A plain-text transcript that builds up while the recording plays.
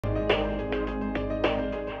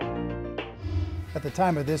At the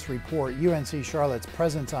time of this report, UNC Charlotte's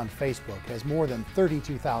presence on Facebook has more than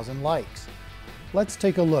 32,000 likes. Let's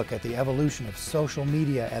take a look at the evolution of social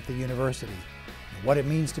media at the university and what it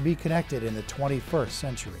means to be connected in the 21st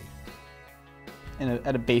century.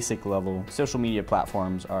 At a basic level, social media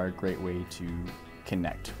platforms are a great way to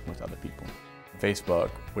connect with other people. Facebook,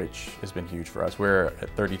 which has been huge for us. We're at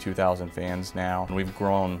 32,000 fans now, and we've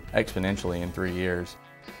grown exponentially in 3 years.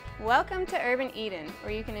 Welcome to Urban Eden,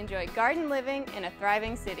 where you can enjoy garden living in a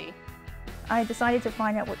thriving city. I decided to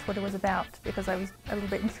find out what Twitter was about because I was a little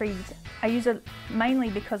bit intrigued. I use it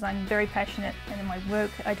mainly because I'm very passionate, and in my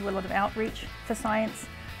work I do a lot of outreach for science.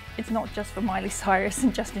 It's not just for Miley Cyrus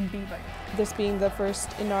and Justin Bieber. This being the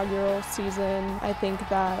first inaugural season, I think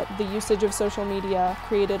that the usage of social media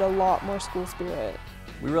created a lot more school spirit.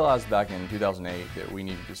 We realized back in 2008 that we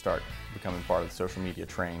needed to start becoming part of the social media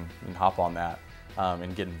train and hop on that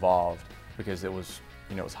and get involved because it was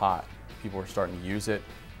hot. People were starting to use it.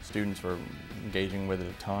 Students were engaging with it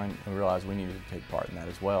a ton, and we realized we needed to take part in that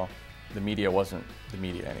as well. The media wasn't the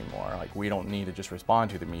media anymore. Like, we don't need to just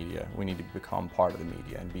respond to the media. We need to become part of the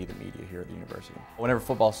media and be the media here at the university. Whenever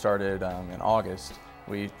football started in August,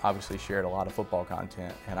 we obviously shared a lot of football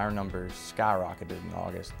content, and our numbers skyrocketed in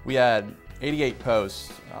August. We had 88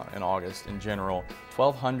 posts in August in general,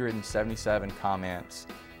 1,277 comments,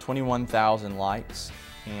 21,000 likes,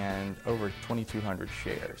 and over 2,200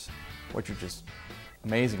 shares, which are just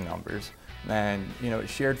amazing numbers. And it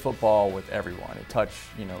shared football with everyone. It touched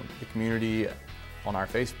the community on our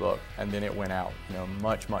Facebook, and then it went out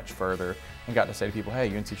much further and got to say to people, hey,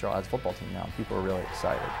 UNC Charlotte has a football team now. People were really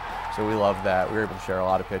excited. So we loved that. We were able to share a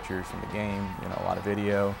lot of pictures from the game, a lot of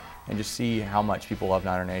video, and just see how much people love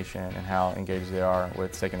Niner Nation and how engaged they are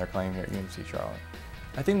with staking their claim here at UNC Charlotte.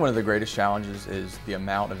 I think one of the greatest challenges is the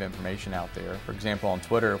amount of information out there. For example, on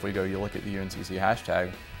Twitter, if you look at the UNCC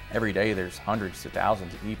hashtag, every day there's hundreds to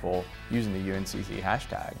thousands of people using the UNCC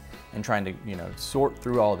hashtag and trying to sort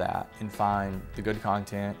through all that and find the good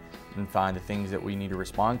content and find the things that we need to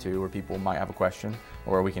respond to where people might have a question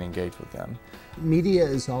or where we can engage with them. Media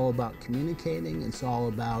is all about communicating. It's all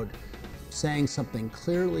about saying something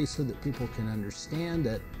clearly so that people can understand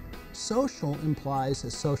it. Social implies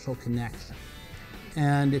a social connection.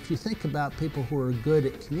 And if you think about people who are good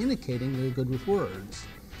at communicating, they're good with words.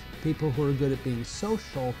 People who are good at being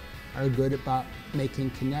social are good about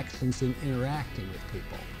making connections and interacting with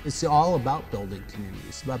people. It's all about building community.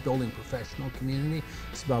 It's about building professional community.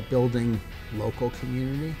 It's about building local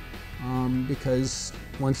community because,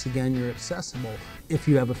 once again, you're accessible. If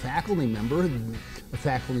you have a faculty member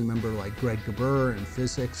like Greg Geber in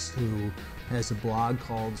physics, who has a blog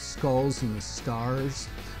called Skulls and the Stars,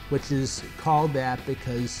 which is called that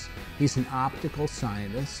because he's an optical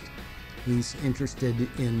scientist. He's interested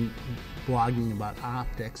in blogging about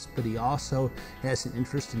optics, but he also has an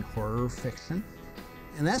interest in horror fiction.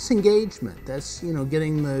 And that's engagement. That's,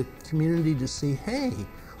 getting the community to see, hey,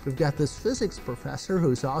 we've got this physics professor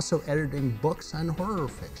who's also editing books on horror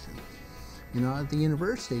fiction, at the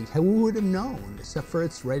university. Who would have known, except for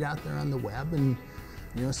it's right out there on the web, and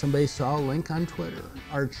somebody saw a link on Twitter.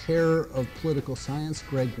 Our chair of political science,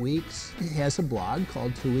 Greg Weeks, has a blog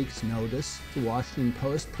called 2 Weeks Notice. The Washington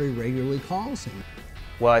Post pretty regularly calls him.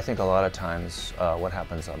 Well, I think a lot of times what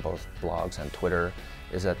happens on both blogs and Twitter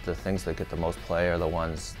is that the things that get the most play are the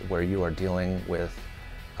ones where you are dealing with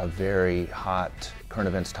a very hot current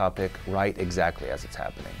events topic right exactly as it's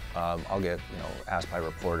happening. I'll get asked by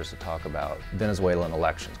reporters to talk about Venezuelan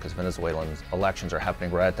elections because Venezuelan elections are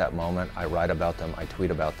happening right at that moment. I write about them, I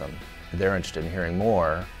tweet about them. They're interested in hearing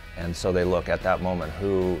more, and so they look at that moment,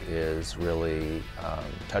 who is really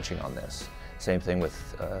touching on this. Same thing with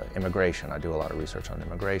immigration. I do a lot of research on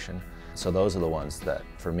immigration. So those are the ones that,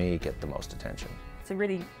 for me, get the most attention. It's a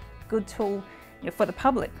really good tool for the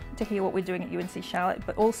public to hear what we're doing at UNC Charlotte,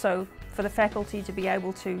 but also for the faculty to be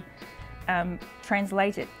able to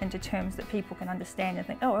translate it into terms that people can understand and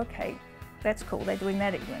think, oh, okay, that's cool, they're doing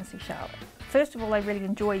that at UNC Charlotte. First of all, I really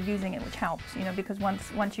enjoy using it, which helps, because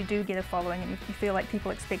once you do get a following and you feel like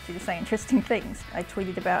people expect you to say interesting things. I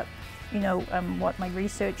tweeted about, what my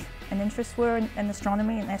research and interests were in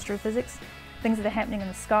astronomy and astrophysics, things that are happening in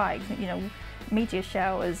the sky, meteor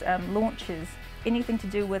showers, launches, anything to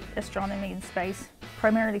do with astronomy and space,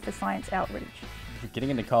 primarily for science outreach. Getting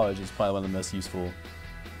into college is probably one of the most useful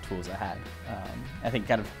tools I had. I think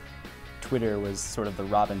kind of Twitter was sort of the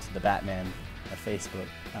Robin to the Batman of Facebook,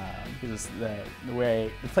 because it's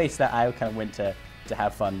the place that I kind of went to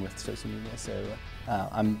have fun with social media. So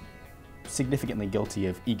I'm significantly guilty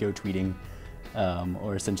of ego tweeting,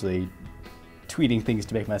 or essentially tweeting things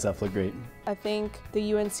to make myself look great. I think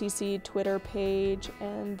the UNCC Twitter page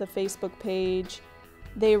and the Facebook page,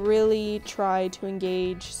 they really try to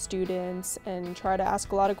engage students and try to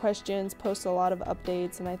ask a lot of questions, post a lot of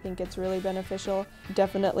updates, and I think it's really beneficial.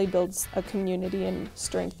 Definitely builds a community and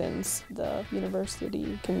strengthens the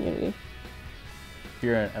university community. If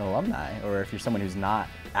you're an alumni, or if you're someone who's not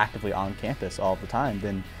actively on campus all the time,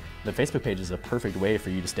 then the Facebook page is a perfect way for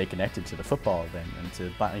you to stay connected to the football event and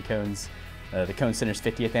to Botany Cone's, the Cone Center's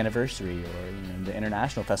 50th anniversary, or the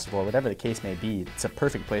International Festival, or whatever the case may be. It's a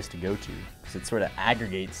perfect place to go to because it sort of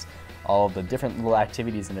aggregates all of the different little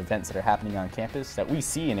activities and events that are happening on campus that we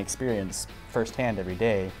see and experience firsthand every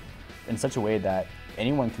day in such a way that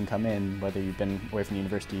anyone can come in, whether you've been away from the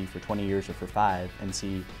university for 20 years or for 5, and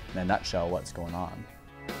see in a nutshell what's going on.